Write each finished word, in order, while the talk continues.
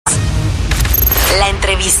La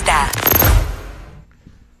entrevista.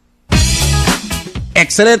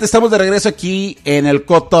 Excelente, estamos de regreso aquí en el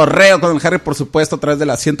Cotorreo con el Harry, por supuesto, a través de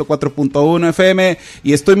la 104.1 FM,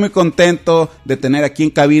 y estoy muy contento de tener aquí en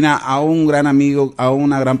cabina a un gran amigo, a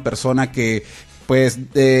una gran persona que pues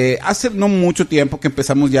hace no mucho tiempo que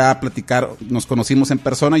empezamos ya a platicar, nos conocimos en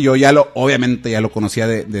persona, yo obviamente ya lo conocía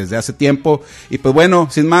desde hace tiempo, y pues bueno,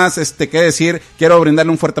 sin más qué decir, quiero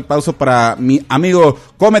brindarle un fuerte aplauso para mi amigo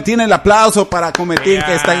Cometin. El aplauso para Cometin,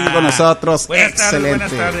 que está aquí con nosotros.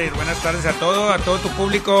 Excelente. Buenas tardes a todo tu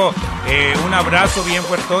público, un abrazo bien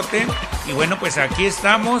fuertote, y bueno, pues aquí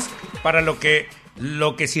estamos para lo que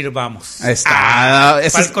sirvamos. Para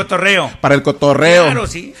el cotorreo. Para el cotorreo. Claro,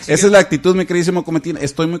 sí. Esa es la actitud, mi queridísimo Cometin.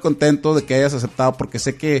 Estoy muy contento de que hayas aceptado, porque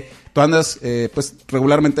sé que tú andas pues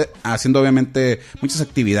regularmente haciendo obviamente muchas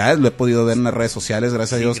actividades. Lo he podido ver en las redes sociales,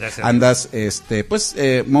 gracias a Dios. Gracias andas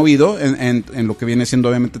movido en lo que viene siendo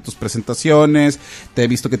obviamente tus presentaciones. Te he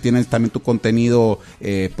visto que tienes también tu contenido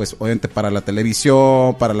pues obviamente para la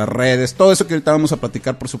televisión, para las redes, todo eso que ahorita vamos a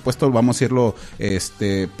platicar, por supuesto, vamos a irlo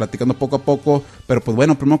platicando poco a poco. Pero pues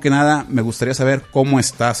bueno, primero que nada, me gustaría saber cómo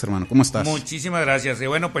estás, hermano, ¿cómo estás? Muchísimas gracias. Y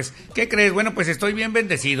bueno, pues, ¿qué crees? Bueno, pues estoy bien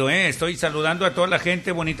bendecido, Estoy saludando a toda la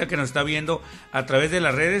gente bonita que nos está viendo a través de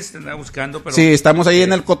las redes, te anda buscando, pero... Sí, estamos ahí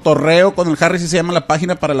en el Cotorreo con el Harry, sí se llama la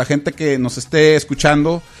página, para la gente que nos esté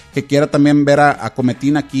escuchando, que quiera también ver a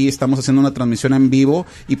Cometin. Aquí estamos haciendo una transmisión en vivo,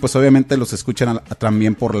 y pues obviamente los escuchan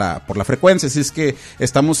también por la frecuencia, así es que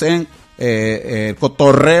estamos en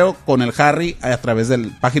Cotorreo con el Harry a través de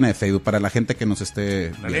la página de Facebook, para la gente que nos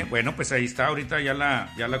esté viendo. Bueno, pues ahí está, ahorita ya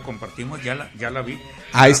la compartimos, ya la vi.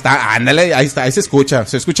 Ahí está, ándale, ahí está, ahí se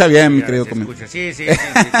escucha bien, mi querido Cometin. Sí.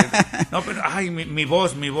 No, pero ay, mi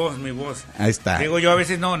voz. Ahí está. Digo yo, a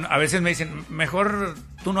veces me dicen, mejor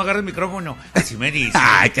tú no agarres el micrófono, así me dicen.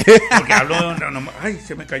 Porque hablo, ay,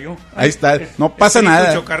 se me cayó. Ahí está, no pasa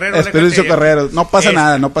nada. Espíritu Carrero, no pasa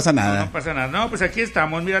nada. No pasa nada. No, pues aquí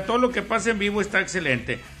estamos. Mira, todo lo que pasa en vivo está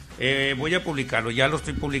excelente. Voy a publicarlo, ya lo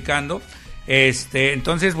estoy publicando.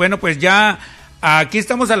 Entonces, bueno, pues ya aquí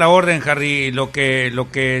estamos a la orden, Harry. Lo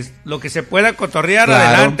que se pueda cotorrear, claro,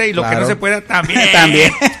 adelante, y lo que no se pueda también.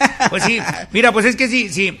 También. Pues sí, mira, pues es que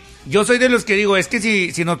sí. Yo soy de los que digo, es que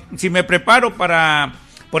si me preparo para,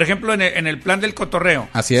 por ejemplo, en el plan del cotorreo.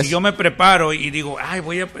 Así es. Si yo me preparo y digo, ay,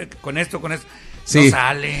 voy a con esto. Sí. No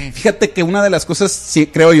sale. Fíjate que una de las cosas, sí,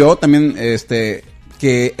 creo yo también,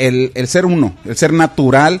 que el ser uno, el ser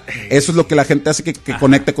natural, eso es lo que la gente hace que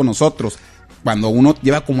conecte con nosotros. Cuando uno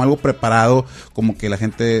lleva como algo preparado, como que la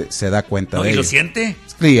gente se da cuenta de ello. ¿Y lo siente?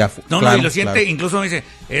 Sí, y lo siente, claro. Incluso me dice,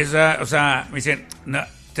 me dicen, no,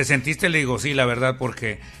 ¿te sentiste? Le digo, sí, la verdad,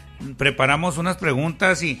 porque preparamos unas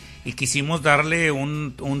preguntas y quisimos darle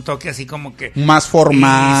un toque así como que... más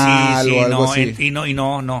formal o algo así.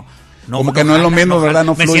 No, como que no es lo mismo, ¿verdad?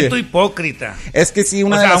 No me fluye. Siento hipócrita. Es que sí,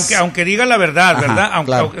 aunque diga la verdad, ajá, ¿verdad?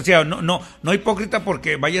 Claro. O sea, no hipócrita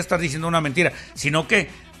porque vaya a estar diciendo una mentira, sino que,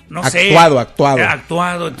 actuado.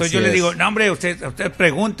 Entonces así yo le es. digo, no, hombre, usted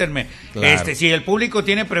pregúntenme. Claro. Si el público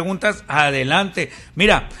tiene preguntas, adelante.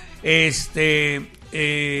 Mira,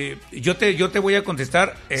 yo te voy a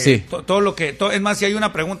contestar sí. todo lo que... es más, si hay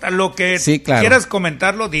una pregunta, lo que sí, claro. quieras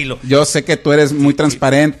comentarlo, dilo. Yo sé que tú eres muy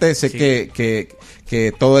transparente, sé sí.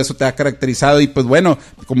 que todo eso te ha caracterizado, y pues bueno,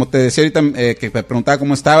 como te decía ahorita, que me preguntaba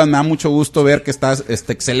cómo estabas, me da mucho gusto ver que estás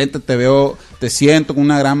excelente, te siento con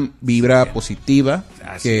una gran vibra positiva,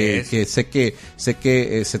 que sé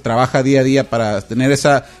que se trabaja día a día para tener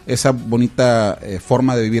esa bonita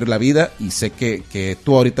forma de vivir la vida, y sé que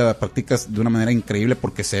tú ahorita la practicas de una manera increíble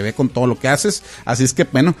porque se ve con todo lo que haces. Así es que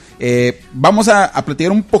bueno, vamos a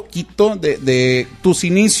platicar un poquito de tus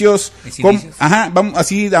inicios. Ajá,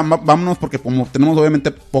 vámonos porque como tenemos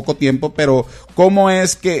obviamente poco tiempo, pero ¿cómo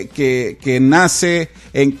es que nace,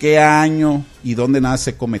 en qué año y dónde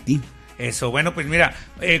nace Cometin? Eso, bueno, pues mira,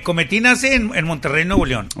 Cometin nace en Monterrey, Nuevo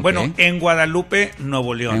León. Okay. Bueno, en Guadalupe,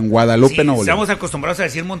 Nuevo León. En Guadalupe, Nuevo León. Estamos acostumbrados a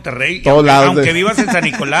decir Monterrey, aunque vivas en San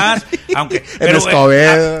Nicolás,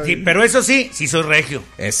 pero eso sí soy regio.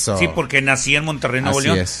 Eso. Sí, porque nací en Monterrey, Nuevo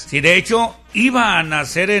León. Es. Sí, de hecho, iba a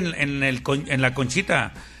nacer en la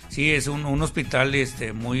Conchita. Sí, es un hospital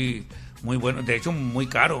muy bueno, de hecho muy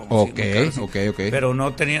caro. Okay. Pero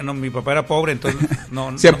mi papá era pobre, entonces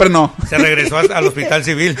no. Siempre no. Se regresó al hospital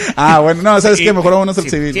civil. Bueno, no, ¿sabes qué? Mejor vámonos al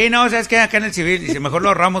civil. Sí, no, ¿sabes qué? Acá en el civil, dice, mejor lo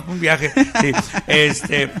ahorramos un viaje. Sí.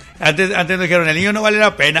 Antes nos dijeron, el niño no vale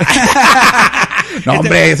la pena. No,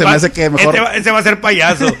 hombre, se me hace que mejor. Este va a ser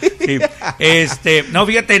payaso. Sí. No,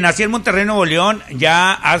 fíjate, nací en Monterrey, Nuevo León,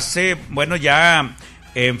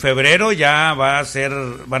 en febrero ya van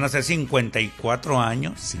a ser 54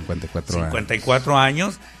 años. 54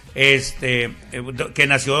 años. que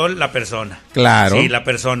nació la persona. Claro. Sí, la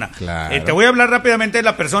persona. Claro. Te voy a hablar rápidamente de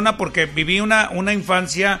la persona porque viví una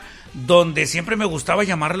infancia donde siempre me gustaba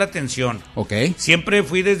llamar la atención. Ok. Siempre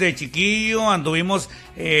fui desde chiquillo, anduvimos,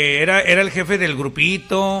 era el jefe del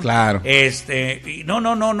grupito. Claro.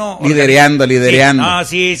 No. Lidereando.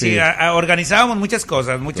 Sí, organizábamos muchas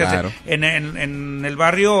cosas, Claro. En el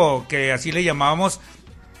barrio, que así le llamábamos,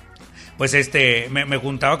 pues me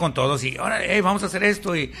juntaba con todos y ahora vamos a hacer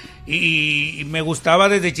esto y me gustaba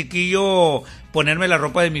desde chiquillo ponerme la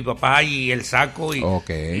ropa de mi papá y el saco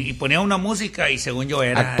y ponía una música y según yo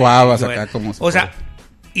era. Actuabas acá como... O sea,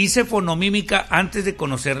 hice fonomímica antes de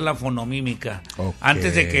conocer la fonomímica,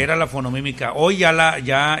 antes de que era la fonomímica. Hoy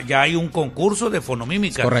ya hay un concurso de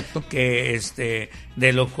fonomímica. Correcto. Que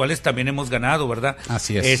de los cuales también hemos ganado, ¿verdad?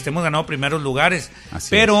 Así es. Hemos ganado primeros lugares. Así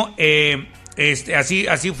pero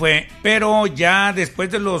así fue, pero ya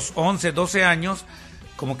después de los 11, 12 años,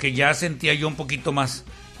 como que ya sentía yo un poquito más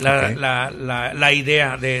la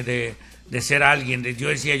idea de ser alguien. Yo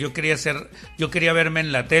decía, yo quería verme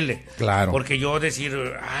en la tele. Claro. Porque yo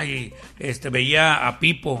veía a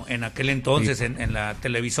Pipo en aquel entonces en la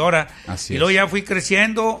televisora. Así y luego es. ya fui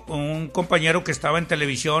creciendo, un compañero que estaba en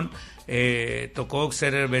televisión, tocó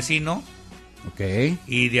ser el vecino. Ok.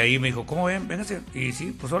 Y de ahí me dijo, ¿cómo ven? Véngase. Y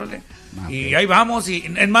sí, pues órale. Okay. Y ahí vamos. Y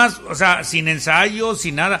es más, o sea, sin ensayo,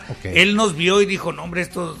 sin nada. Okay. Él nos vio y dijo, no, hombre,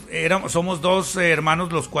 somos dos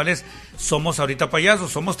hermanos los cuales somos ahorita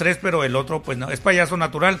payasos. Somos tres, pero el otro, pues no, es payaso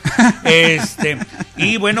natural.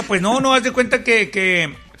 Y bueno, pues no, haz de cuenta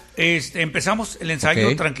que empezamos el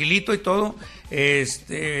ensayo tranquilito y todo.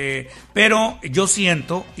 Pero yo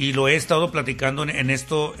siento, y lo he estado platicando en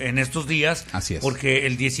estos días, así es, porque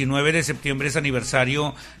el 19 de septiembre es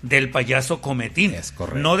aniversario del payaso Cometin. Es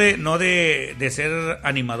correcto. No de ser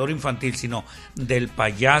animador infantil, sino del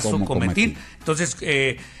payaso Cometin. Entonces,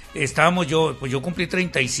 yo cumplí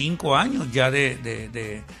 35 años ya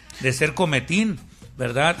de ser Cometin,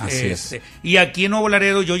 ¿verdad? Así es. Y aquí en Nuevo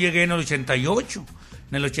Laredo yo llegué en el 88.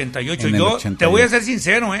 En el 88. En el Yo 88. te voy a ser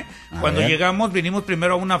sincero, Cuando ver. llegamos, vinimos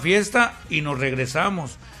primero a una fiesta y nos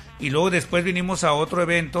regresamos. Y luego después vinimos a otro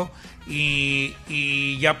evento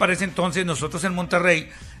y ya para ese entonces nosotros en Monterrey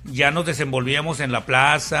ya nos desenvolvíamos en la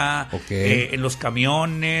plaza, en los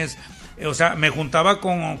camiones. O sea, me juntaba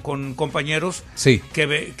con compañeros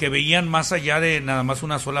que veían más allá de nada más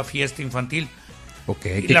una sola fiesta infantil.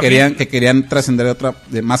 Que querían trascender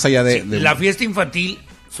más allá de... La fiesta infantil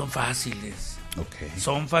son fáciles.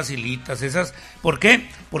 Son facilitas esas. ¿Por qué?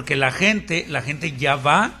 Porque la gente ya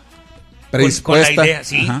va con la idea,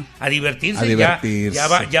 a divertirse.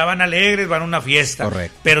 Ya van alegres, van a una fiesta.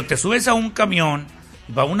 Correcto. Pero te subes a un camión,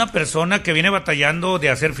 va una persona que viene batallando de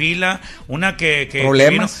hacer fila, una que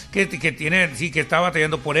problemas, que tiene, que está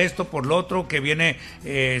batallando por esto, por lo otro, que viene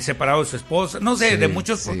separado de su esposa, no sé, de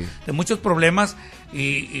muchos problemas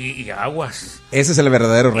y aguas. Ese es el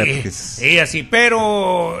verdadero reto. Así,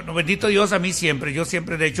 pero bendito Dios, yo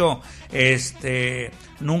siempre, de hecho,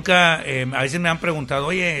 nunca, a veces me han preguntado,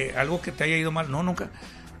 oye, algo que te haya ido mal. No, nunca.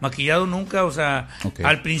 Maquillado nunca, o sea,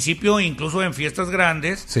 al principio, incluso en fiestas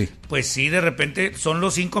grandes, pues sí, de repente son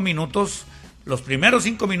los 5 minutos, los primeros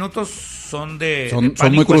 5 minutos son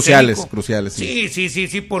son muy cruciales.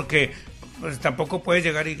 Sí, porque pues tampoco puedes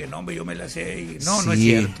llegar y que no, hombre, yo me la sé, y no es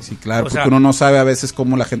cierto. Sí, claro, porque uno no sabe a veces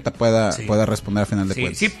cómo la gente pueda responder al final de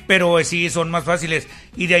cuentas. Sí, pero sí, son más fáciles.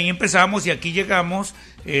 Y de ahí empezamos y aquí llegamos.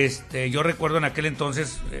 Yo recuerdo en aquel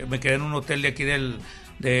entonces, me quedé en un hotel de aquí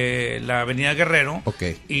de la Avenida Guerrero.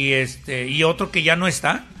 Y otro que ya no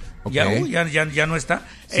está. Ya no está.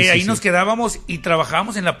 Ahí nos quedábamos y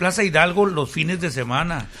trabajábamos en la Plaza Hidalgo los fines de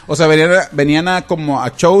semana. O sea, venían como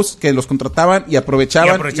a shows que los contrataban y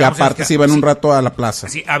aprovechaban y aparte se iban un rato a la plaza.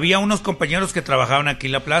 Sí, había unos compañeros que trabajaban aquí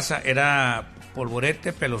en la plaza. Era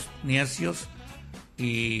Polvorete, Pelos Necios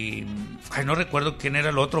y no recuerdo quién era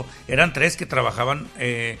el otro. Eran 3 que trabajaban,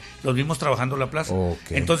 los mismos trabajando en la plaza.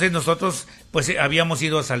 Entonces nosotros pues habíamos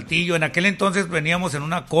ido a Saltillo. En aquel entonces veníamos en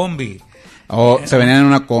una combi. Se venían en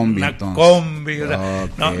una combi. Combi, o sea,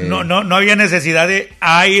 no había necesidad de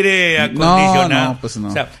aire acondicionado. Pues no.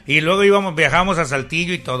 O sea, y luego viajamos a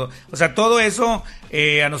Saltillo y todo. O sea, todo eso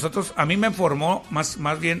a mí me formó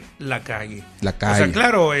más bien la calle. O sea,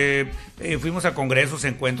 claro, fuimos a congresos,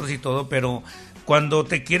 encuentros y todo, pero cuando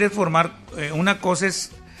te quieres formar, una cosa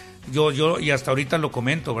es, yo y hasta ahorita lo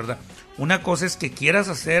comento, ¿verdad? Una cosa es que quieras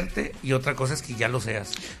hacerte y otra cosa es que ya lo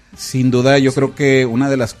seas. Sin duda, yo creo que una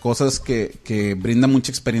de las cosas que brinda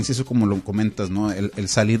mucha experiencia, eso como lo comentas, ¿no? El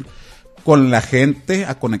salir con la gente,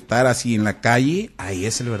 a conectar así en la calle, ahí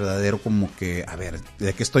es el verdadero como que, a ver,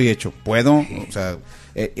 ¿de qué estoy hecho? ¿Puedo? O sea,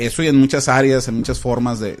 eso y en muchas áreas, en muchas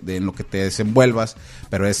formas de en lo que te desenvuelvas,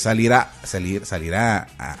 pero es salir a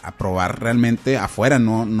probar realmente afuera,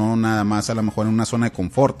 no nada más a lo mejor en una zona de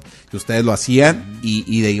confort, que ustedes lo hacían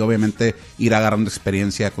y de ahí obviamente ir agarrando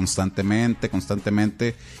experiencia constantemente,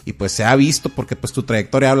 y pues se ha visto porque pues tu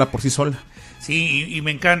trayectoria habla por sí sola. Sí, y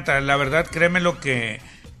me encanta, la verdad, créeme lo que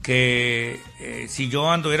si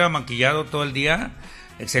yo anduviera maquillado todo el día,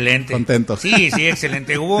 excelente. Contento. Sí,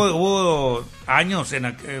 excelente. Hubo años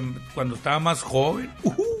cuando estaba más joven.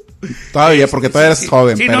 Todavía, porque todavía eres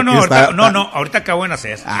joven. Sí, pero ahorita acabo de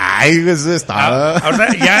nacer. Ay, eso está.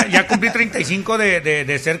 Ahora ya cumplí 35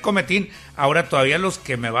 de ser Cometin. Ahora todavía los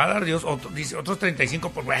que me va a dar Dios, otros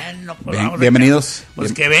 35, pues bueno. Pues bienvenidos.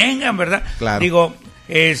 Pues que vengan, ¿verdad? Claro. Digo,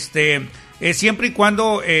 siempre y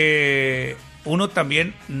cuando uno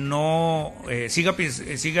también no siga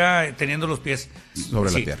teniendo los pies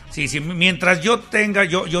sobre la tierra. Sí, mientras yo tenga,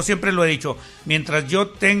 yo siempre lo he dicho, mientras yo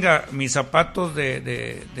tenga mis zapatos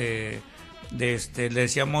le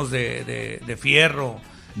decíamos de fierro,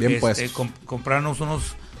 bien pues, comprarnos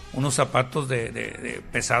unos zapatos de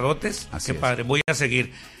pesadotes, así qué padre, voy a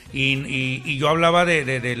seguir. Y yo hablaba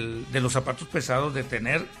de los zapatos pesados, de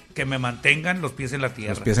tener que me mantengan los pies en la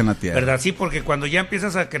tierra. Los pies en la tierra. ¿Verdad? Sí, porque cuando ya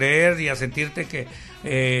empiezas a creer y a sentirte que...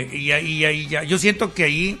 y ahí ya... Yo siento que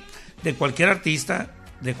ahí, de cualquier artista,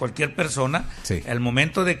 de cualquier persona, sí, el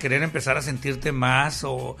momento de querer empezar a sentirte más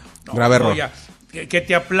o... grave error. Que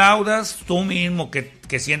te aplaudas tú mismo,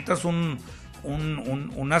 que sientas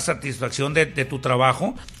una satisfacción de tu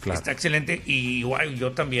trabajo, claro, está excelente. Y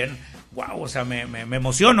yo también... Wow, o sea, me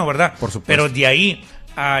emociono, ¿verdad? Por supuesto. Pero de ahí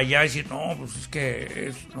a ya decir, no, pues es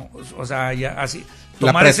que, o sea, ya así,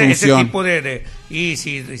 tomar ese tipo y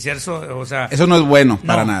sí, eso, o sea. Eso no es bueno,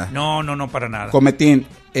 para nada. No, para nada. Cometin,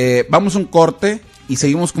 vamos a un corte y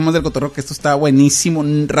seguimos con más del cotorreo, que esto está buenísimo,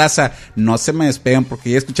 raza, no se me despeguen porque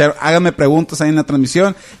ya escucharon, háganme preguntas ahí en la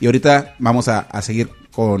transmisión y ahorita vamos a seguir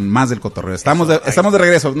con más del cotorreo. Estamos de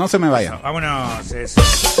regreso, no se me vayan. Vámonos, eso.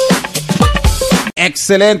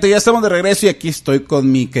 Excelente, ya estamos de regreso y aquí estoy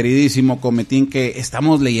con mi queridísimo Cometin, que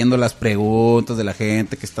estamos leyendo las preguntas de la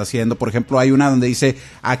gente que está haciendo. Por ejemplo, hay una donde dice,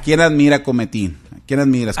 ¿a quién admira Cometin? ¿A quién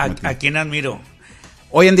admiras, Cometin? ¿A quién admiro?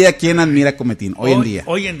 Hoy en día, ¿quién admira Cometin? Hoy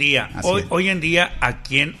en día, ¿a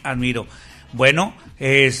quién admiro? Bueno,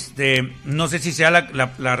 no sé si sea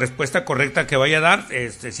la respuesta correcta que vaya a dar,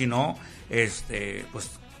 si no,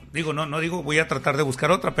 pues... Digo, no digo, voy a tratar de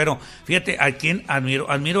buscar otra, pero fíjate, ¿a quién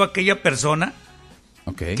admiro? Admiro a aquella persona,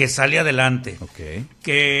 okay, que sale adelante, okay,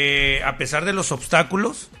 que a pesar de los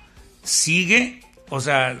obstáculos, sigue, o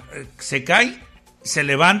sea, se cae, se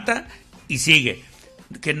levanta y sigue,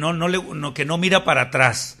 que no mira para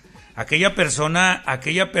atrás. Aquella persona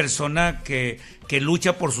que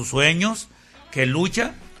lucha por sus sueños, que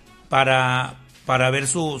lucha para ver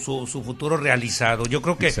su futuro realizado. Yo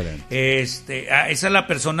creo que esa es la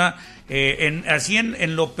persona,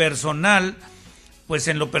 en lo personal, pues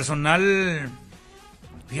en lo personal,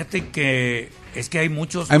 fíjate que es que hay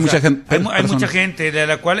muchos... Hay mucha gente de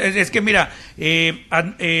la cual... Es que mira,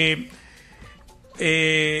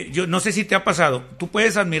 yo no sé si te ha pasado, tú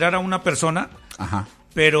puedes admirar a una persona, ajá,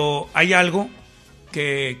 pero hay algo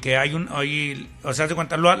que o sea, de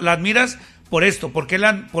cuenta, la admiras... Por esto, ¿por qué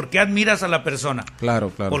admiras a la persona? Claro.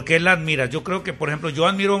 ¿Por qué la admiras? Yo creo que, por ejemplo, yo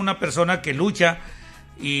admiro a una persona que lucha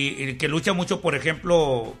y que lucha mucho, por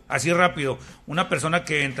ejemplo, así rápido, una persona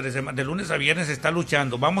que de lunes a viernes está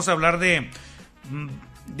luchando. Vamos a hablar de,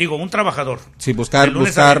 un trabajador. Sí, buscar su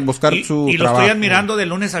trabajo. Y lo estoy admirando de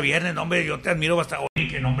lunes a viernes, no, hombre, yo te admiro bastante. Oye,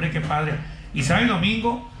 qué padre. Y sábado y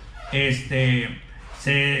domingo, se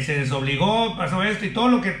desobligó, pasó esto y todo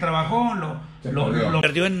lo que trabajó lo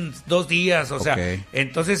perdió en 2 días, o sea,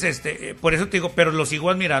 entonces por eso te digo, pero lo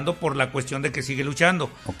sigo admirando por la cuestión de que sigue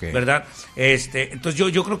luchando, ¿verdad? Entonces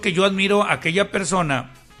yo creo que yo admiro a aquella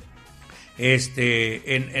persona,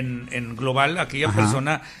 en global, aquella, ajá,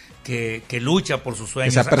 persona que lucha por sus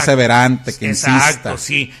sueños, que sea perseverante, que insista. Exacto,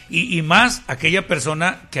 sí, y más aquella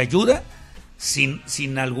persona que ayuda sin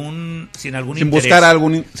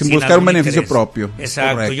buscar un beneficio propio.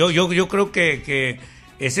 Exacto. Yo creo que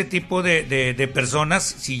ese tipo de personas,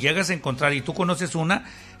 si llegas a encontrar y tú conoces una,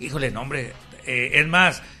 híjole, no, hombre, es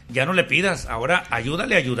más, ya no le pidas, ahora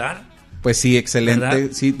ayúdale a ayudar. Pues sí, excelente. ¿Verdad?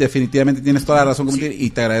 Sí, definitivamente tienes toda la razón, Cometin,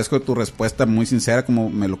 y te agradezco tu respuesta muy sincera,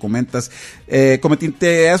 como me lo comentas. Cometin,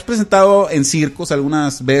 ¿te has presentado en circos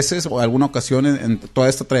algunas veces o alguna ocasión en toda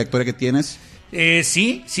esta trayectoria que tienes?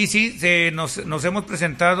 Sí, nos hemos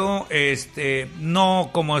presentado, no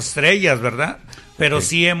como estrellas, ¿verdad? Pero Ok.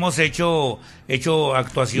 sí hemos hecho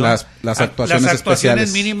actuación. Las actuaciones Las actuaciones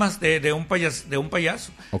especiales. mínimas de un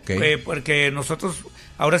payaso. Ok. Porque nosotros,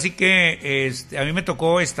 ahora sí que a mí me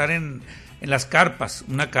tocó estar en las carpas,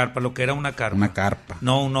 lo que era una carpa. Una carpa.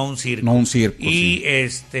 No un circo. No un circo, Y sí.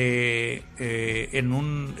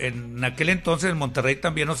 en aquel entonces en Monterrey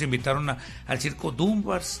también nos invitaron al circo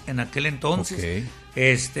Dunbars en aquel entonces.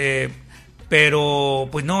 Ok. Pero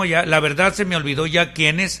pues no, ya la verdad se me olvidó ya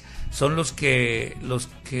quiénes son los que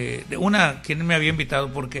quién me había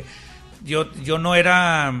invitado, porque yo no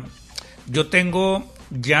era, yo tengo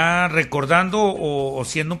ya recordando o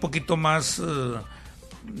siendo un poquito más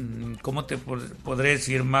 ¿cómo te podré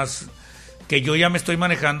decir? Más que yo ya me estoy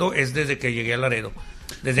manejando es desde que llegué a Laredo.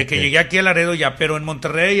 Desde que llegué aquí a Laredo ya, pero en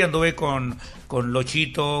Monterrey anduve con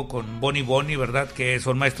Lochito, con Bonnie, ¿verdad? Que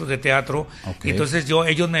son maestros de teatro. Ok. Y entonces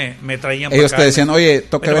ellos me traían Ellos para te acá. decían, oye,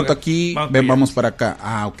 toca Ven evento para acá, aquí, vamos ven, para allá. vamos para acá.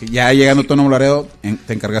 Ah, ok. Ya llegando tú a Nuevo Laredo,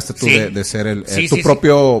 te encargaste tú Sí. de ser Sí, tu sí,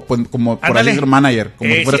 propio, pues, como por así Ándale. decirlo, manager.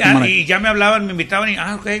 Como si fueras tu manager. Y ya me hablaban, me invitaban y,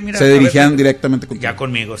 ok, mira. Se a ver, dirigían directamente contigo. Ya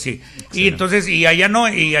conmigo, sí. Excelente. Y entonces, y allá no,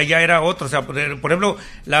 y allá era otro. O sea, por ejemplo,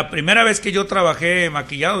 la primera vez que yo trabajé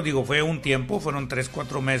maquillado, fue un tiempo, fueron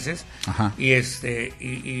 3-4 meses. Ajá.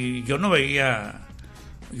 Y yo no veía.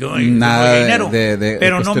 Yo Nada no veía dinero. de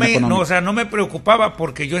pero cuestión económica. o sea, no me preocupaba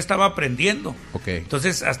porque yo estaba aprendiendo. Ok.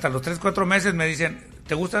 Entonces, hasta los 3-4 meses me dicen,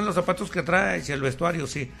 ¿te gustan los zapatos que traes y el vestuario?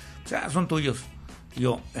 Sí. O sea, son tuyos. Y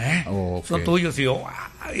yo, Oh, ok. son tuyos. Y yo,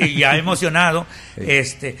 y ya emocionado.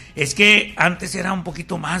 Sí. Es que antes era un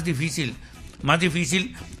poquito más difícil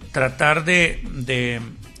tratar te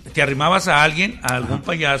arrimabas a alguien, a algún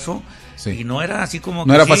payaso, Sí. y no era así como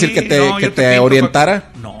 ¿No era fácil que yo te pinto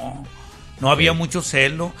orientara? No había mucho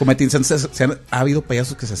celo. Cometin, ¿ha habido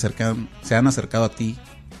payasos que se han acercado a ti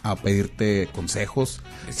a pedirte consejos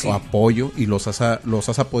Sí. o apoyo y los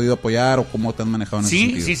has podido apoyar o cómo te han manejado en ese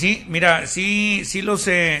sentido? Sí, mira, sí los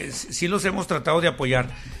hemos tratado de apoyar.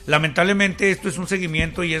 Lamentablemente esto es un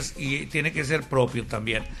seguimiento y tiene que ser propio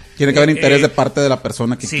también. Tiene que haber interés de parte de la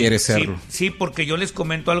persona que quiere serlo. Sí, porque yo les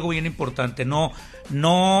comento algo bien importante. No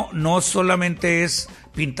solamente es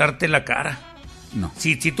pintarte la cara. No.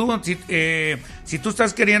 Si tú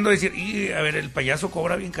estás queriendo decir, a ver, el payaso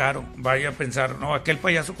cobra bien caro, vaya a pensar, no, aquel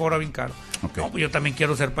payaso cobra bien caro. Ok. No, pues yo también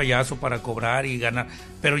quiero ser payaso para cobrar y ganar.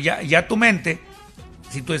 Pero ya tu mente,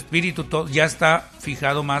 si tu espíritu todo ya está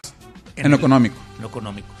fijado más En lo económico. en lo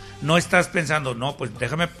económico. No estás pensando, no, pues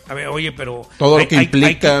déjame, a ver, oye, pero Todo lo que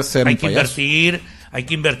implica ser un payaso. hay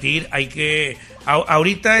que invertir,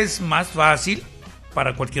 ahorita es más fácil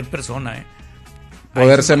para cualquier persona,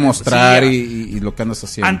 Poderse mostrar sí, y lo que andas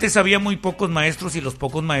haciendo. Antes había muy pocos maestros y los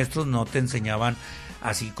pocos maestros no te enseñaban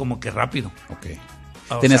así como que rápido. Ok.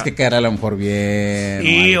 O Tenías sea, que quedar a lo mejor bien.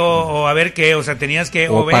 Sí, algo. o a ver qué, o sea, tenías que,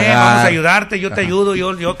 O ven, pagar. vamos a ayudarte, yo te Ajá. ayudo,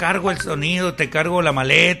 yo cargo el sonido, te cargo la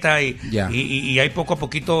maleta Ya. y ahí poco a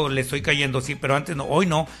poquito le estoy cayendo, sí, pero antes no, hoy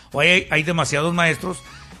hay demasiados maestros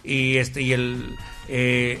y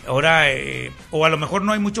ahora, o a lo mejor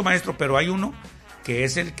no hay mucho maestro, pero hay uno que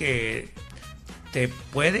es el que te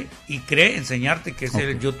puede y cree enseñarte, que es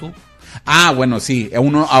el YouTube. Ah, bueno, sí.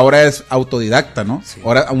 Uno ahora es autodidacta, ¿no? Sí.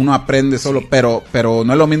 Ahora uno aprende solo, Sí. pero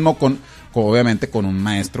no es lo mismo obviamente con un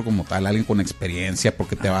maestro como tal, alguien con experiencia,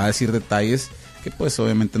 porque te va a decir detalles que pues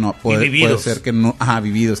obviamente no puede ser que no,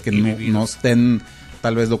 vividos, que no estén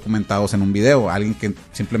tal vez documentados en un video. Alguien que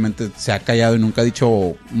simplemente se ha callado y nunca ha dicho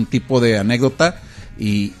un tipo de anécdota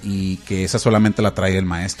y que esa solamente la trae el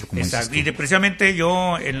maestro, como dices Exacto. tú. Y precisamente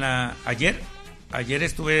yo ayer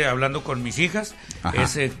estuve hablando con mis hijas, Ajá.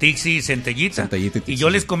 es Tixi y Centellita, Centellita y y Tixi. yo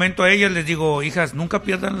les comento a ellas, les digo, hijas, nunca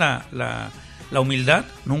pierdan la humildad,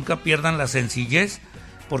 nunca pierdan la sencillez,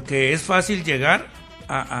 porque es fácil llegar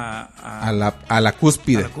A la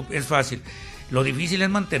cúspide. es fácil. Lo difícil es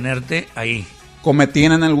mantenerte ahí.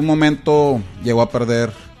 Cometin en algún momento llegó a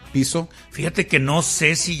perder piso. Fíjate que no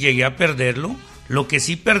sé si llegué a perderlo. Lo que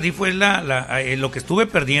sí perdí fue lo que estuve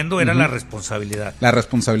perdiendo era la responsabilidad. La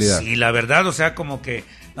responsabilidad. Sí, la verdad, o sea, como que,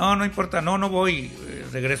 no importa, no voy,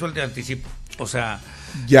 regreso al de anticipo. O sea,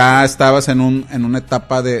 Ya estabas en una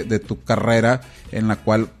etapa de tu carrera en la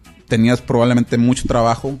cual tenías probablemente mucho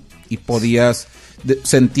trabajo y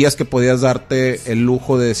sentías que podías darte el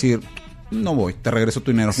lujo de decir, no voy, te regreso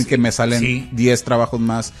tu dinero, así Sí, que me salen 10 trabajos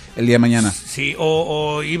más el día de mañana. Sí,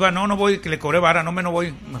 o iba, no voy, que le cobré vara, no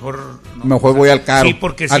voy, mejor... No, mejor voy al caro, sí,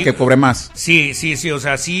 porque al que cobré más. Sí, o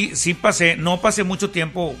sea, sí pasé, no pasé mucho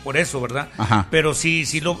tiempo por eso, ¿verdad? Ajá. Pero sí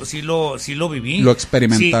lo viví. Lo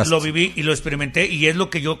experimentaste. Sí, lo viví y lo experimenté, y es lo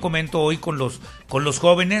que yo comento hoy con los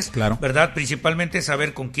jóvenes, claro, ¿verdad? Principalmente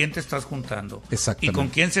saber con quién te estás juntando. Exactamente. Y con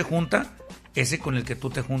quién se junta, ese con el que tú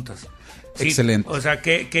te juntas. Sí, excelente. O sea,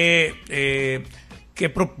 ¿qué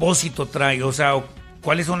propósito trae? O sea,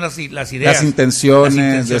 ¿cuáles son las ideas? Las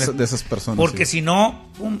intenciones de esas personas. Porque si no,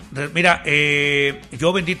 mira,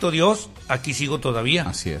 yo bendito Dios, aquí sigo todavía.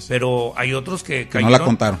 Así es. Pero hay otros que cayeron, no la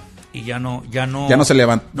contaron. Y ya no se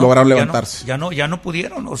lograron levantarse. Ya no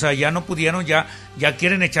pudieron, o sea, ya no pudieron, ya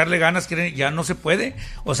quieren echarle ganas, ya no se puede.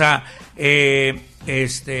 O sea,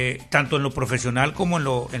 tanto en lo profesional como en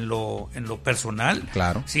lo personal.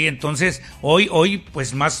 Claro. Sí, entonces, hoy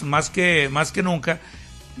pues más que nunca,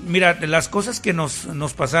 mira, las cosas que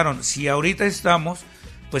nos pasaron, si ahorita estamos,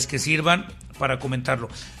 pues que sirvan para comentarlo.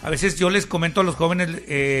 A veces yo les comento a los jóvenes,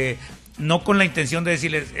 no con la intención de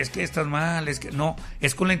decirles, es que estás mal, es que no,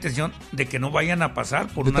 es con la intención de que no vayan a pasar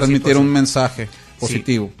por una transmitir situación. un mensaje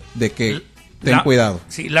positivo, sí, de que ten cuidado.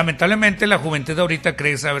 Sí, lamentablemente la juventud de ahorita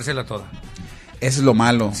cree sabérsela toda. Eso es lo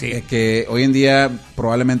malo, sí, que hoy en día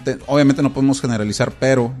obviamente no podemos generalizar,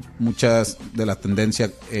 pero muchas de la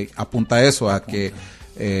tendencia apunta a eso, a que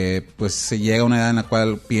pues se llega a una edad en la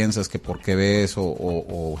cual piensas que porque ves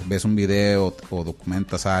o ves un video o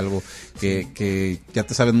documentas algo que ya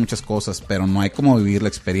te sabes muchas cosas, pero no hay como vivir la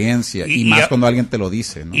experiencia y más cuando alguien te lo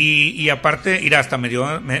dice, ¿no? Y aparte, mira, hasta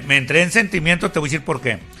me entré en sentimiento, te voy a decir por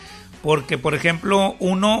qué. Porque, por ejemplo,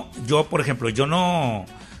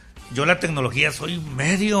 yo la tecnología soy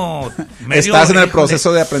medio estás en el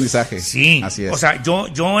proceso de aprendizaje. Sí, así es. O sea,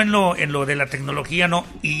 yo en lo de la tecnología no,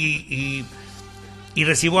 y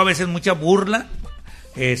recibo a veces mucha burla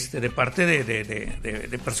de parte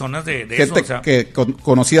de personas de gente eso, o sea, que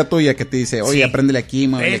conocida tuya que te dice, oye, apréndele aquí,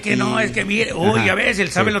 muévele es que aquí. no, es que mire, uy, ya ves, él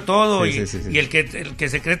sábelo todo, sí. Y el que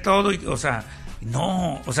se cree todo, o sea,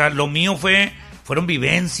 no, o sea, lo mío fueron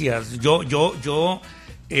vivencias.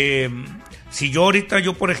 Si yo ahorita,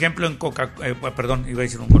 por ejemplo, en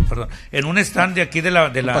en un stand de aquí de la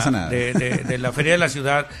feria de la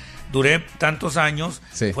ciudad, duré tantos años,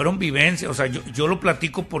 sí, fueron vivencias, o sea, yo lo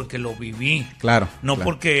platico porque lo viví, claro, no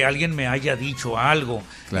porque alguien me haya dicho algo.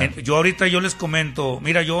 Claro. Yo ahorita yo les comento,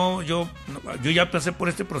 mira, yo ya pasé por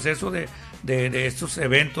este proceso de estos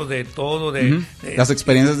eventos, de todo, las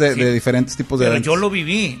experiencias sí, de diferentes tipos de eventos. Yo lo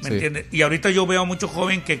viví, ¿me sí, entiendes? Y ahorita yo veo a mucho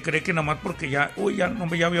joven que cree que nomás porque ya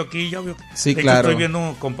vio aquí, sí, de claro. hecho,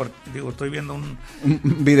 estoy viendo un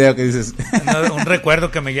video que dices un recuerdo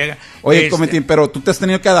que me llega. Oye, Cometin, pero tú te has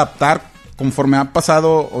tenido que adaptar conforme ha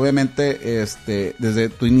pasado, obviamente, desde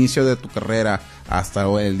tu inicio de tu carrera hasta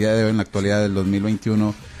el día de hoy, en la actualidad del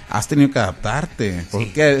 2021, has tenido que adaptarte.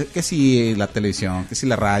 Porque que si la televisión, que si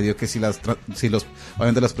la radio, que si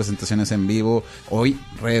obviamente las presentaciones en vivo, hoy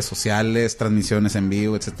redes sociales, transmisiones en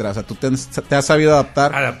vivo, etcétera. O sea, tú te has sabido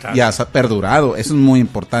adaptar y has perdurado. Eso es muy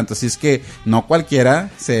importante. Así es que no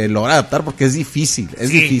cualquiera se logra adaptar porque es difícil.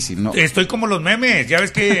 Difícil, ¿no? Estoy como los memes. Ya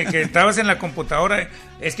ves que estabas en la computadora.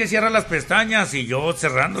 Es que cierra las pestañas y yo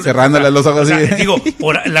cerrándole los ojos. O sea, digo,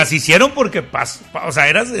 las hicieron porque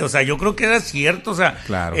yo creo que era cierto, o sea,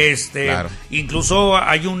 claro, claro. Incluso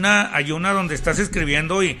hay una donde estás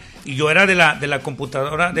escribiendo y yo era de la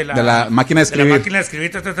computadora, de la máquina de escribir. De la máquina de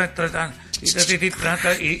escribir,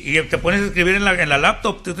 y te pones a escribir en la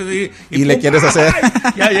laptop y le quieres hacer.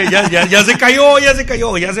 Ya se cayó,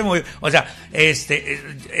 ya se movió. O sea,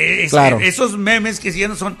 claro, esos memes que sí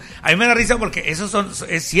son, a mí me da risa porque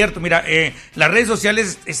es cierto. Mira, las redes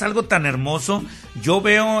sociales es algo tan hermoso. Yo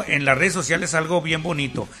veo en las redes sociales algo bien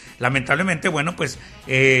bonito. Lamentablemente, bueno, pues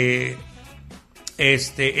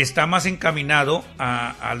está más encaminado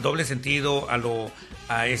al doble sentido, a lo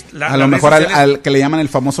mejor al que le llaman el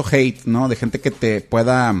famoso hate, ¿no? De gente que te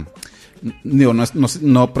pueda, digo,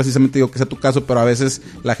 no precisamente digo que sea tu caso, pero a veces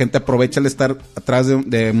la gente aprovecha el estar atrás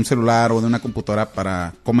de un celular o de una computadora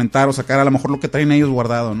para comentar o sacar a lo mejor lo que traen ellos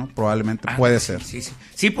guardado, ¿no? Probablemente puede ser.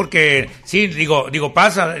 Sí, porque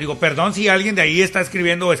pasa, perdón si alguien de ahí está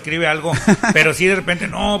escribiendo o escribe algo, pero sí de repente,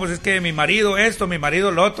 no, pues es que mi marido esto, mi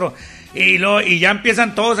marido lo otro. Y ya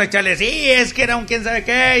empiezan todos a echarle, sí, es que era un quién sabe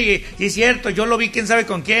qué, y es cierto, yo lo vi quién sabe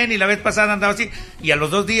con quién, y la vez pasada andaba así, y a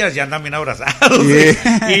los 2 días ya andan bien abrazados.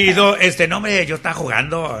 Y no, hombre, yo estaba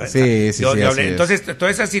jugando. Sí, yo hablé. Entonces,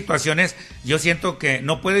 todas esas situaciones, yo siento que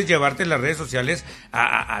no puedes llevarte las redes sociales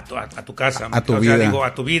a tu casa. A tu vida. Digo,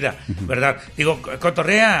 a tu vida, ¿verdad? Digo,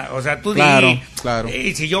 cotorrea, o sea, tú claro.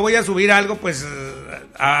 Y si yo voy a subir algo, pues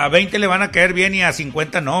a 20 le van a caer bien y a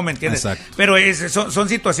 50 no, ¿me entiendes? Exacto. Pero son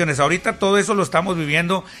situaciones. Ahorita todo eso lo estamos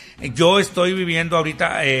viviendo. Yo estoy viviendo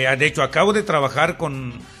ahorita, de hecho, acabo de trabajar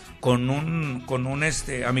con un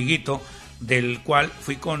amiguito del cual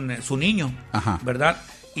fui con su niño, ajá, ¿verdad?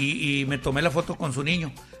 Y me tomé la foto con su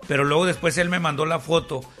niño. Pero luego después él me mandó la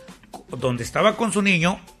foto donde estaba con su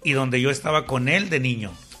niño y donde yo estaba con él de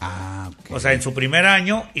niño. Ah, okay. O sea, en su primer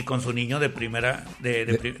año y con su niño del primer año.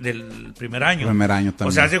 Primer año también.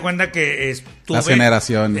 O sea, hace cuenta que las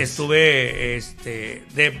generaciones. Estuve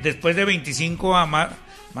después de 25 a más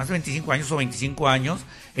de 25 años o 25 años,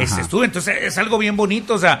 estuve. Entonces es algo bien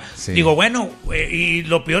bonito. O sea, sí, digo, bueno, y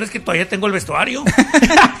lo peor es que todavía tengo el vestuario.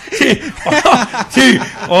 Sí, sí,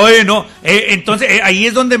 oye, no. Entonces ahí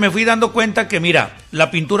es donde me fui dando cuenta que, mira, la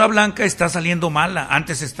pintura blanca está saliendo mala.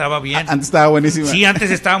 Antes estaba bien. Antes estaba buenísima. Sí, antes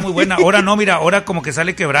estaba muy buena. Ahora no, mira, ahora como que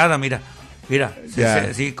sale quebrada, mira. Mira,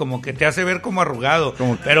 sí, como que te hace ver como arrugado.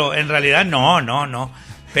 Pero en realidad no.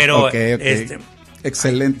 Pero okay.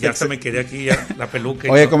 Excelente. Ya se me quedé aquí ya la peluca.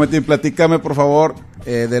 Oye, Cometin, platícame por favor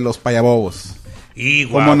de los payabobos. Y,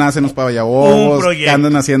 wow, ¿cómo nacen los payabobos? ¿Qué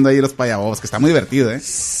andan haciendo ahí los payabobos? Que está muy divertido, ¿eh?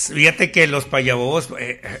 Fíjate que los payabobos,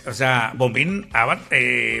 o sea, Bombín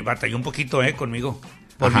batalló un poquito conmigo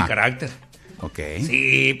por mi carácter. Okay.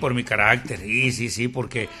 Sí, por mi carácter. Sí,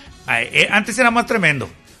 porque antes era más tremendo.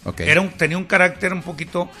 Okay. Tenía un carácter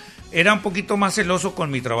era un poquito más celoso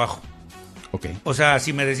con mi trabajo. Okay. O sea,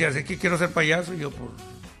 si me decías, es que quiero ser payaso, yo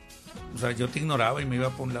te ignoraba y me iba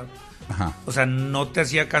por un lado. Ajá. O sea, no te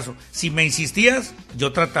hacía caso. Si me insistías,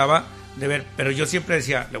 yo trataba de ver, pero yo siempre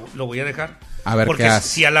decía, lo voy a dejar. A ver, porque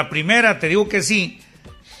si a la primera te digo que sí,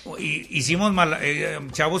 hicimos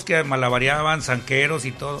chavos que malabareaban, zanqueros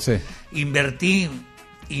y todo. Sí. Invertí.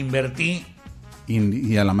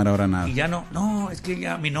 Y a la mera hora nada. Y ya no, es que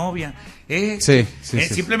ya mi novia. Sí.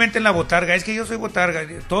 Simplemente en la botarga, es que yo soy botarga.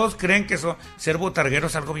 Todos creen que ser botarguero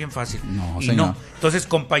es algo bien fácil. No, y señor. No. Entonces,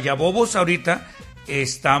 con payabobos ahorita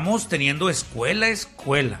estamos teniendo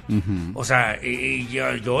escuela. Uh-huh. O sea,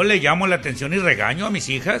 yo le llamo la atención y regaño a mis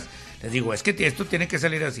hijas. Les digo, es que esto tiene que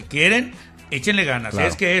salir así. ¿Quieren? Échenle ganas. Claro.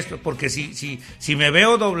 Es que esto, porque si me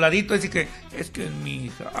veo dobladito, es que mi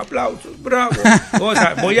hija, aplausos, bravo. O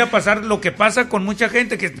sea, voy a pasar lo que pasa con mucha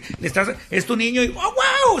gente, que es tu niño y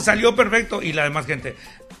wow, salió perfecto. Y la demás gente,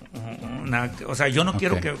 o sea, yo no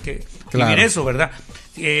quiero que vivir eso, ¿verdad?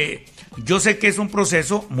 Yo sé que es un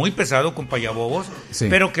proceso muy pesado con payabobos, sí,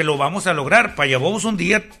 pero que lo vamos a lograr. Payabobos un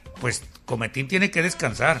día, pues, Cometin tiene que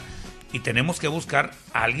descansar. Y tenemos que buscar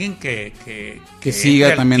a alguien que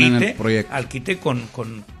siga también en el proyecto. Al quite con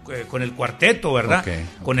el cuarteto, ¿verdad? Okay.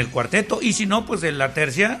 Con el cuarteto. Y si no, pues de la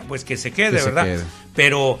tercia, pues que se quede, ¿verdad?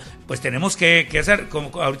 Pero pues tenemos que hacer,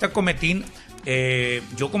 como ahorita Cometin,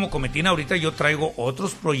 yo como Cometin ahorita yo traigo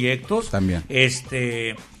otros proyectos. También.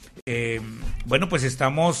 Bueno, pues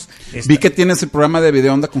estamos... Vi que tienes el programa de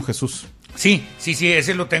Video Onda con Jesús. Sí,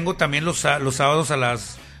 ese lo tengo también los sábados a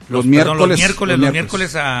las... Los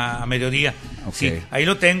miércoles a mediodía. Okay. Sí, ahí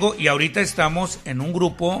lo tengo. Y ahorita estamos en un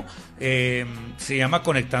grupo, se llama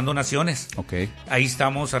Conectando Naciones. Okay. Ahí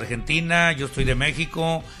estamos Argentina, yo estoy de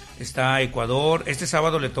México, está Ecuador. Este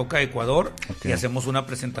sábado le toca a Ecuador, okay, y hacemos una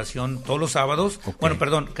presentación todos los sábados. Okay. Bueno,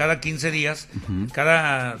 perdón, cada 15 días, uh-huh,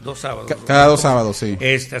 cada 2 sábados. Cada 2 sábados, sí.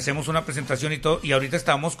 Hacemos una presentación y todo. Y ahorita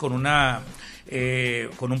estamos con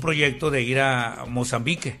un proyecto de ir a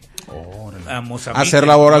Mozambique. A Mozambique. Hacer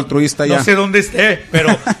labor altruista ya. No sé dónde esté,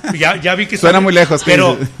 pero ya vi que suena muy lejos.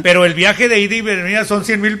 Pero el viaje de ida y venida son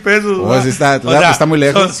 100,000 pesos. Pues está muy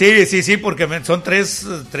lejos. Sí, porque son tres,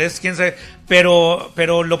 quién sabe.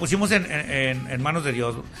 Pero lo pusimos en manos de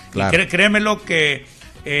Dios. Claro. Y créemelo que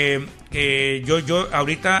yo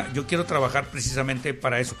ahorita yo quiero trabajar precisamente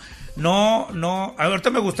para eso. No,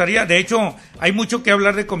 ahorita me gustaría, de hecho, hay mucho que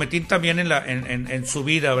hablar de Cometin también en su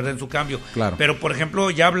vida, ¿verdad? En su cambio. Claro. Pero, por ejemplo,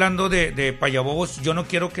 ya hablando de payabobos, yo no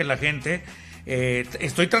quiero que la gente,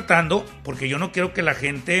 estoy tratando, porque yo no quiero que la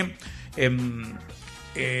gente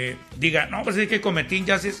diga, no, pues es que Cometin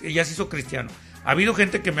ya se hizo cristiano. Ha habido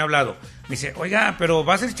gente que me ha hablado, Me dice, oiga, pero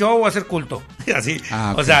 ¿va a ser show o va a ser culto? Así,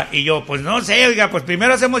 okay. O sea, y yo, pues no sé, oiga, pues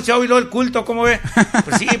primero hacemos show y luego el culto, ¿cómo ve?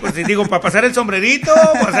 Pues sí, pues digo, para pasar el sombrerito,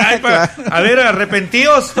 pues ay, a ver,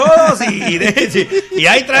 arrepentidos todos, y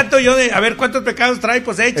ahí trato yo de, a ver, ¿cuántos pecados trae?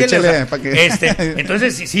 Pues échele.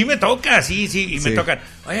 Entonces, sí me toca, sí, me tocan.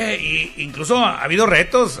 Oye, y incluso ha habido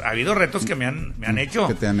retos que me han hecho.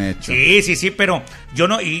 ¿Qué te han hecho? Sí, pero yo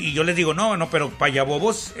no, y yo les digo, no, pero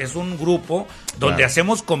Payabobos es un grupo donde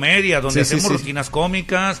hacemos comedia, donde hacemos rutinas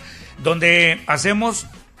cómicas, donde hacemos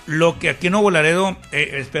lo que aquí en Nuevo Laredo,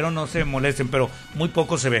 espero no se molesten, pero muy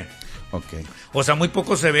poco se ve. Okay. O sea, muy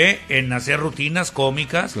poco se ve en hacer rutinas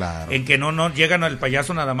cómicas, en que no llegan al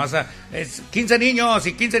payaso nada más a 15 niños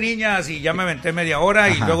y 15 niñas y ya me aventé media hora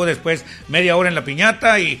y luego después media hora en la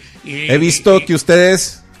piñata y he visto que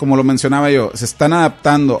ustedes, como lo mencionaba yo, se están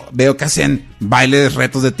adaptando. Veo que hacen bailes,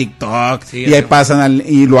 retos de TikTok y ahí pasan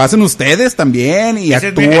y lo hacen ustedes también y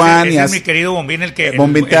actúan. Ese es mi querido Bombín, el que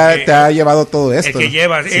Bombín te ha llevado todo esto. El que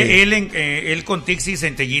lleva, él con Tixi y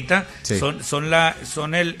Centellita son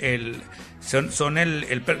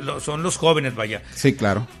los jóvenes, vaya. Sí,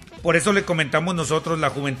 claro. Por eso le comentamos nosotros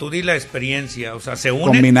la juventud y la experiencia, o sea, se unen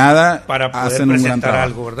combinada para poder presentar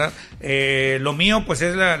algo, ¿verdad? Lo mío, pues,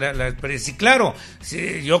 es la experiencia. Sí, claro,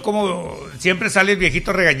 yo como siempre sale el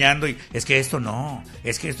viejito regañando y es que esto no,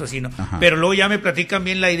 es que esto sí no. Ajá. Pero luego ya me platican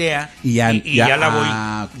bien la idea y ya la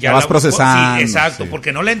voy. Ya vas procesando. Sí, exacto,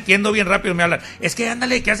 porque no la entiendo bien rápido, me hablan. Es que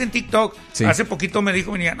ándale, ¿qué hacen TikTok? Sí. Hace poquito me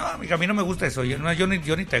dijo, no, a mí no me gusta eso, yo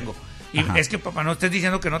ni tengo. Y es que, papá, no estés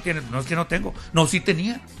diciendo que no tienes, no es que no tengo. No, sí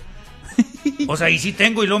tenía. O sea, y sí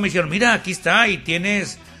tengo, y luego me dijeron, mira, aquí está, y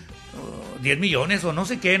tienes 10 millones o no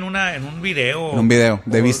sé qué en un video. Un video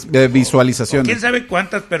de visualizaciones. Quién sabe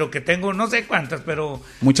cuántas, pero que tengo, no sé cuántas, pero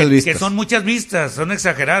muchas vistas. Que son muchas vistas, son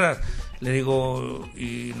exageradas. Le digo,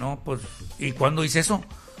 y no, pues, ¿y cuándo hice eso?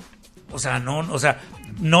 O sea,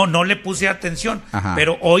 no le puse atención. Ajá.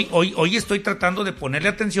 Pero hoy estoy tratando de ponerle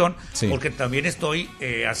atención, porque también estoy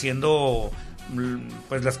haciendo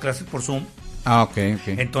pues las clases por Zoom. Ok.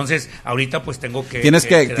 Entonces, ahorita pues tengo que... Tienes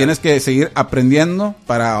que seguir aprendiendo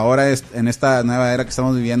para ahora en esta nueva era que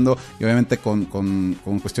estamos viviendo, y obviamente con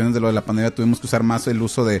cuestiones de lo de la pandemia tuvimos que usar más el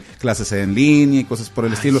uso de clases en línea y cosas por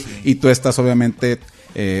el estilo, y tú estás obviamente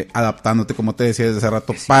adaptándote, como te decía desde hace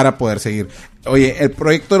rato, para poder seguir. Oye, el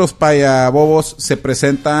proyecto de los Payabobos se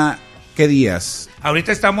presenta... ¿Qué días?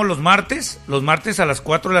 Ahorita estamos los martes a las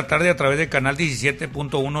 4 de la tarde a través del canal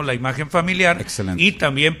 17.1 La Imagen Familiar. Excelente. Y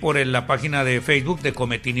también por la página de Facebook de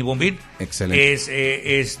Cometin y Bombín.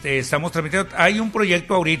 Excelente. Estamos transmitiendo. Hay un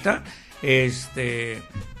proyecto ahorita,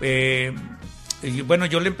 bueno,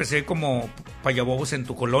 yo le empecé como Payabobos en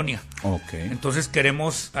tu colonia. Okay. Entonces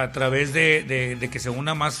queremos, a través de que se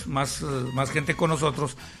una más gente con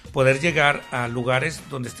nosotros, poder llegar a lugares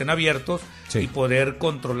donde estén abiertos y poder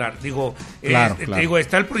controlar. Digo, claro. Digo,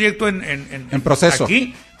 está el proyecto en proceso.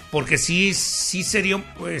 Aquí, porque sí sería,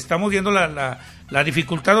 estamos viendo la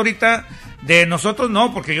dificultad ahorita de nosotros,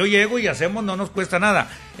 no, porque yo llego y hacemos, no nos cuesta nada.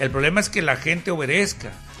 El problema es que la gente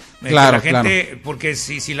obedezca. Claro, porque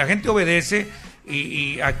si la gente obedece,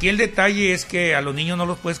 y aquí el detalle es que a los niños no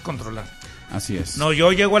los puedes controlar. Así es. No,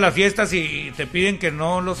 yo llego a las fiestas y te piden que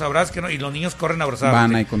no los abraces, y los niños corren a abrazar.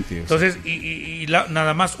 Van ahí contigo. Entonces,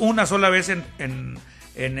 nada más una sola vez en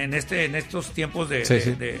estos tiempos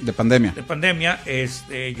de pandemia. De pandemia,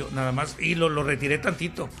 yo nada más, y lo retiré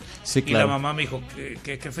tantito. Sí, claro. Y la mamá me dijo,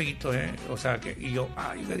 qué feíto, o sea, y yo,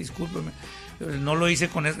 discúlpeme. No lo hice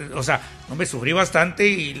con eso, o sea, no me sufrí bastante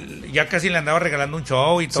y ya casi le andaba regalando un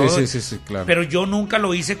show y todo. Sí, claro. Pero yo nunca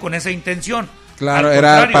lo hice con esa intención. Claro,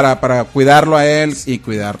 era para cuidarlo a él y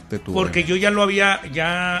cuidarte tú. Porque yo ya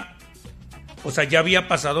ya había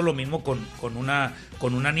pasado lo mismo con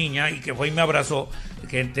una niña, y que fue y me abrazó,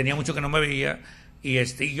 que tenía mucho que no me veía, y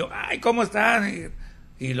yo, ay, ¿cómo están?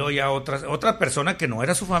 Y luego ya otra persona que no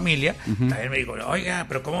era su familia, también me dijo, oiga,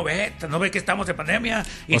 pero ¿cómo ve? ¿No ve que estamos en pandemia?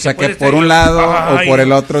 Y o sea que por un lado o por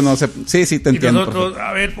el otro no se... Sí, te entiendo. Y nosotros,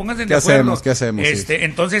 a ver, pónganse de acuerdo. ¿Qué hacemos?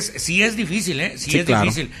 Entonces, sí es difícil, Sí es claro.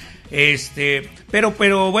 difícil.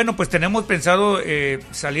 Pero bueno, pues tenemos pensado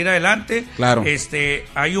salir adelante. Claro.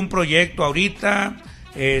 Hay un proyecto ahorita.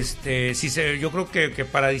 Yo creo que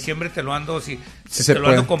para diciembre te lo ando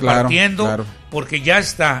ando compartiendo, claro. Porque ya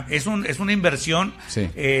está, es una inversión, sí.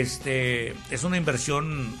 Es una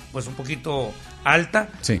inversión pues un poquito alta,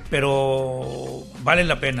 sí. Pero vale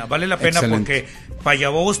la pena Excelente. porque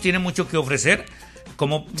Payabobos tiene mucho que ofrecer.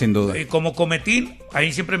 Sin duda. Como Cometin,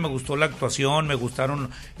 ahí siempre me gustó la actuación, me gustaron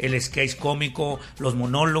el sketch cómico, los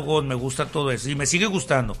monólogos, me gusta todo eso y me sigue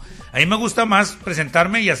gustando. A mí me gusta más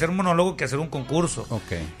presentarme y hacer un monólogo que hacer un concurso.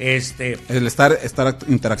 Okay. El estar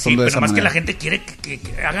interactuando sí, de esa pero más manera. que la gente quiere que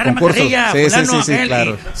agarre a Concurso. carrilla, Sí, fulano, sí,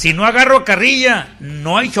 claro. Si no agarro a carrilla,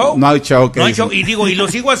 no hay show. No hay show. No hay show. Y digo, y lo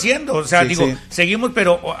sigo haciendo. O sea, Sí. seguimos,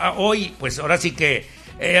 pero hoy, pues ahora sí que.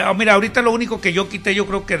 Mira, ahorita lo único que yo quité, yo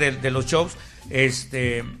creo que de los shows,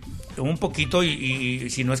 un poquito, y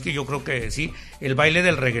si no es que yo creo que sí, el baile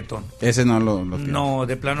del reggaetón. Ese no lo No,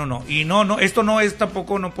 de plano no. Y no, esto no es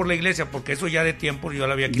tampoco no por la iglesia, porque eso ya de tiempo yo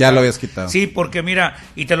lo había quitado. Ya lo habías quitado. Sí, porque mira,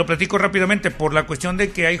 y te lo platico rápidamente, por la cuestión de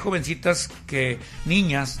que hay jovencitas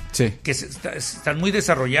niñas, sí, que están muy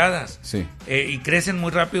desarrollalladas, sí, y crecen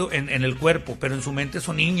muy rápido en el cuerpo, pero en su mente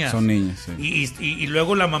son niñas. Son niñas, sí. Y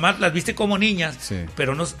luego la mamá las viste como niñas, sí,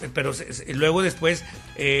 pero luego después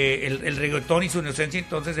el reggaetón y su inocencia,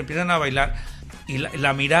 entonces empiezan a bailar. Y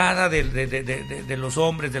la mirada de los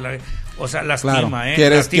hombres, o sea, lastima,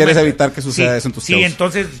 claro. Quieres evitar que suceda eso en tus shows. Sí,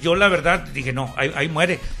 entonces yo la verdad dije, no, ahí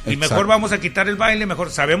muere. Y Exacto. mejor vamos a quitar el baile, mejor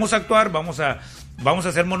sabemos actuar, vamos a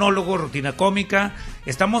hacer monólogos, rutina cómica.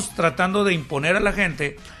 Estamos tratando de imponer a la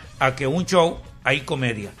gente a que un show hay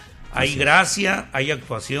comedia. Hay gracia, hay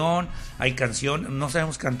actuación, hay canción. No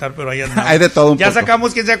sabemos cantar, pero hay hay de todo un ya poco.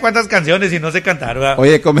 Sacamos quién sabe cuántas canciones y no sé cantar, ¿verdad?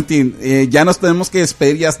 Oye, Cometin, ya nos tenemos que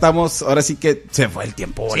despedir, ya estamos, ahora sí que se fue el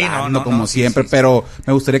tiempo volando, como siempre, pero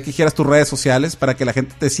me gustaría que dijeras tus redes sociales para que la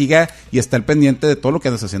gente te siga y esté al pendiente de todo lo que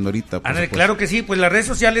andas haciendo ahorita. Claro que sí, pues las redes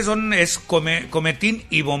sociales es Cometin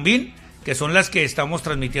y Bombín, que son las que estamos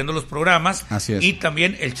transmitiendo los programas. Así es. Y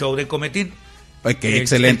también el show de Cometin. Okay,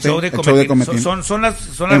 excelente. El show de Cometin. Son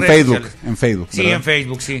las en redes Facebook, sociales. En Facebook. Sí, ¿verdad? en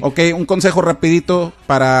Facebook, sí. Ok, un consejo rapidito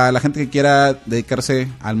para la gente que quiera dedicarse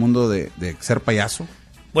al mundo de ser payaso.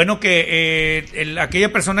 Bueno, que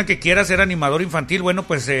aquella persona que quiera ser animador infantil, bueno,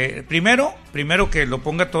 pues primero que lo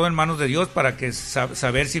ponga todo en manos de Dios para que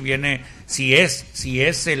saber si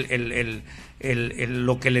es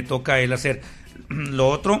lo que le toca a él hacer. Lo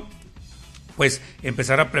otro, pues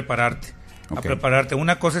empezar a prepararte. Okay. A prepararte.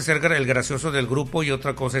 Una cosa es ser el gracioso del grupo y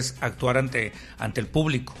otra cosa es actuar ante el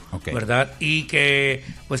público, okay, ¿verdad? Y que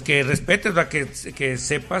respetes, ¿verdad? Que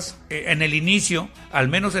sepas en el inicio, al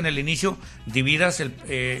menos en el inicio, dividas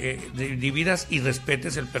y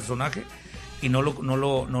respetes el personaje y no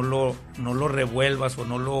lo revuelvas o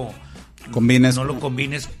no lo combines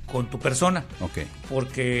con tu persona. Okay.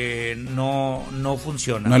 Porque no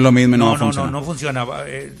funciona. No es lo mismo, no funciona. No funciona.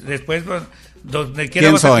 Después donde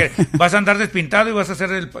quiera vas a andar despintado y vas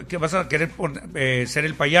a querer ser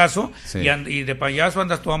el payaso, sí, y de payaso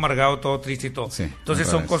andas todo amargado, todo triste y todo. Sí, entonces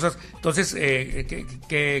son cosas,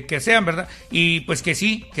 que sean, ¿verdad? Y pues que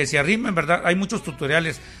sí, que se arrimen, ¿verdad? Hay muchos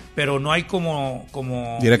tutoriales, pero no hay como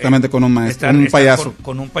directamente con un maestro, un payaso.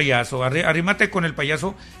 Con un payaso. Arrímate con el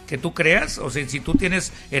payaso que tú creas, o sea, si tú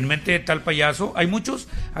tienes en mente tal payaso, hay muchos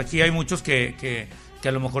que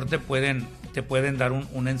a lo mejor te pueden dar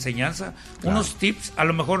una enseñanza, claro, unos tips, a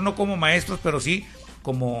lo mejor no como maestros, pero sí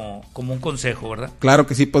como un consejo, ¿verdad? Claro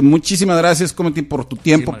que sí, pues muchísimas gracias, Cometin, por tu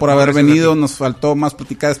tiempo, por haber venido. Nos faltó más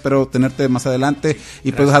platicar, espero tenerte más adelante. Y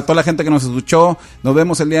gracias. Pues a toda la gente que nos escuchó, nos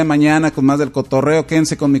vemos el día de mañana con más del Cotorreo.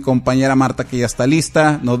 Quédense con mi compañera Marta, que ya está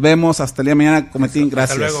lista. Nos vemos hasta el día de mañana, Cometin,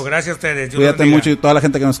 gracias. Hasta luego, gracias a ustedes. Cuídate mucho, y toda la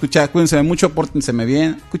gente que nos escucha, cuídense mucho, pórtense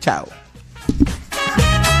bien. Cuchauuuu.